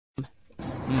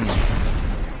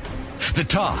The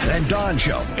Todd and Don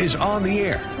Show is on the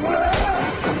air.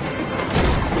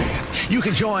 You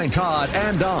can join Todd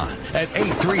and Don at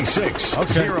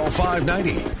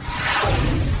 836-0590.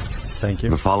 Thank you.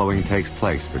 The following takes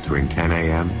place between 10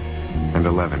 a.m. and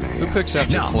 11 a.m. Who picks up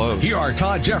Now, your clothes? here are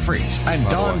Todd Jeffries and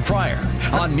Don Pryor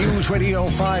on News Radio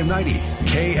 590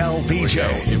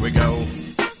 KLPJ. Here we go.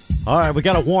 All right, we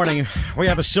got a warning. We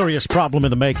have a serious problem in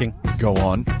the making. Go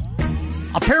on.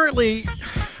 Apparently,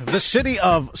 the city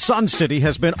of Sun City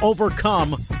has been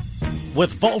overcome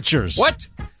with vultures. What?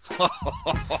 Well,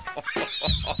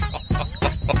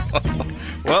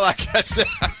 I guess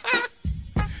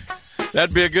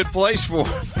that'd be a good place for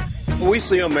them. We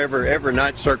see them every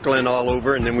night circling all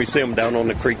over, and then we see them down on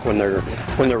the creek when they're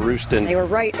roosting. They were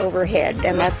right overhead,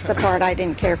 and that's the part I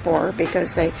didn't care for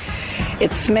because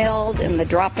it smelled and the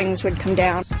droppings would come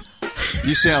down.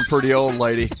 You sound pretty old,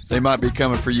 lady. They might be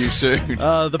coming for you soon.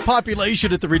 The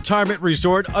population at the retirement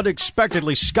resort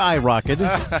unexpectedly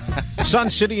skyrocketed.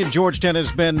 Sun City in Georgetown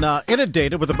has been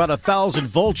inundated with about 1,000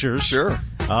 vultures. Sure.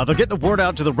 They're getting the word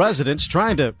out to the residents,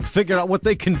 trying to figure out what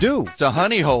they can do. It's a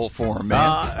honey hole for them,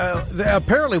 man.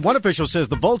 Apparently, one official says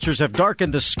the vultures have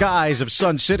darkened the skies of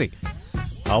Sun City.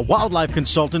 Wildlife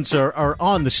consultants are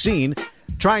on the scene,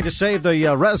 trying to save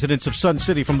the residents of Sun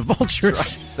City from the vultures.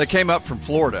 Right. They came up from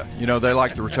Florida. You know, they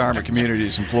like the retirement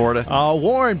communities in Florida.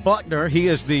 Warren Buckner, he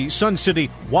is the Sun City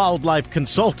wildlife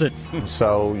consultant.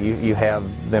 So you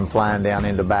have them flying down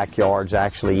into backyards,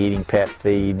 actually eating pet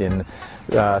feed and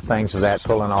things of that,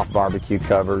 pulling off barbecue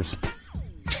covers.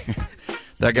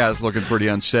 That guy's looking pretty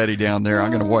unsteady down there.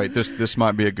 I'm going to wait. This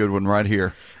might be a good one right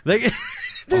here.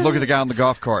 Look at the guy on the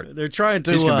golf cart. They're trying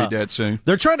to. He's going to be dead soon.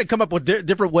 They're trying to come up with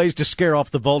different ways to scare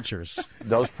off the vultures.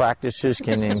 Those practices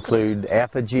can include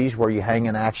effigies, where you hang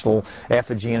an actual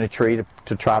effigy in a tree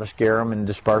to try to scare them and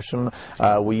disperse them.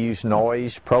 We use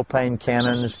noise, propane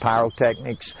cannons,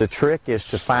 pyrotechnics. The trick is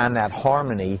to find that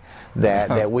harmony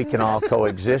that we can all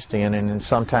coexist in, and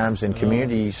sometimes in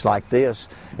communities like this,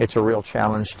 it's a real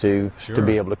challenge to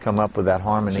be able to come up with that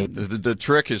harmony. The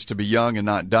trick is to be young and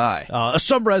not die.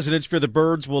 Some residents fear the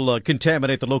birds will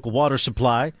contaminate the local water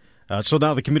supply. So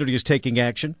now the community is taking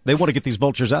action. They want to get these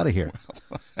vultures out of here.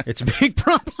 It's a big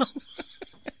problem.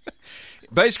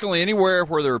 Basically, anywhere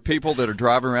where there are people that are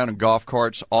driving around in golf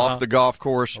carts off the golf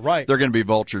course, right, they're going to be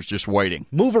vultures just waiting.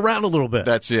 Move around a little bit.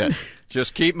 That's it.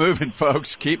 Just keep moving,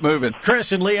 folks. Keep moving.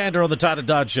 Chris and Leander on the Todd and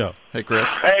Dodd Show. Hey, Chris.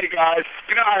 Hey, guys.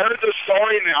 You know, I heard this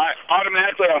story, and I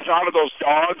automatically thought of those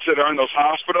dogs that are in those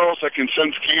hospitals that can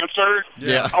sense cancer.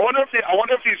 Yeah. I wonder if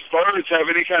these birds have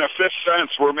any kind of fifth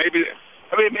sense where maybe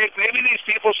these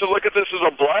people should look at this as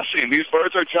a blessing. These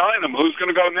birds are telling them who's going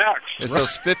to go next. It's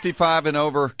those 55 and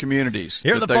over communities.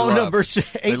 Here are the phone numbers.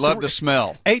 They love the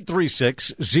smell.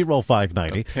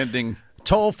 836-0590. Pending.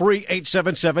 Toll free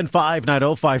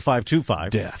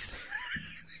 877-590-5525. Death.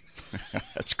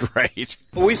 That's great.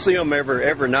 We see them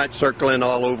every night circling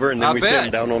all over, and then we see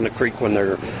them down on the creek when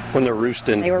they're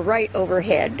roosting. They were right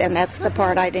overhead, and that's the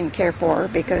part I didn't care for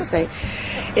because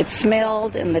it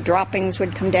smelled and the droppings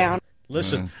would come down.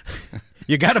 Listen,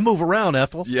 you got to move around,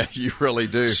 Ethel. Yeah, you really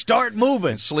do. Start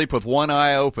moving. Sleep with one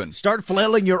eye open. Start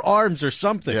flailing your arms or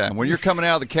something. Yeah, and when you're coming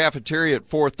out of the cafeteria at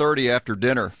 4:30 after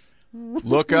dinner,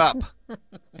 look up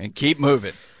and keep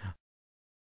moving.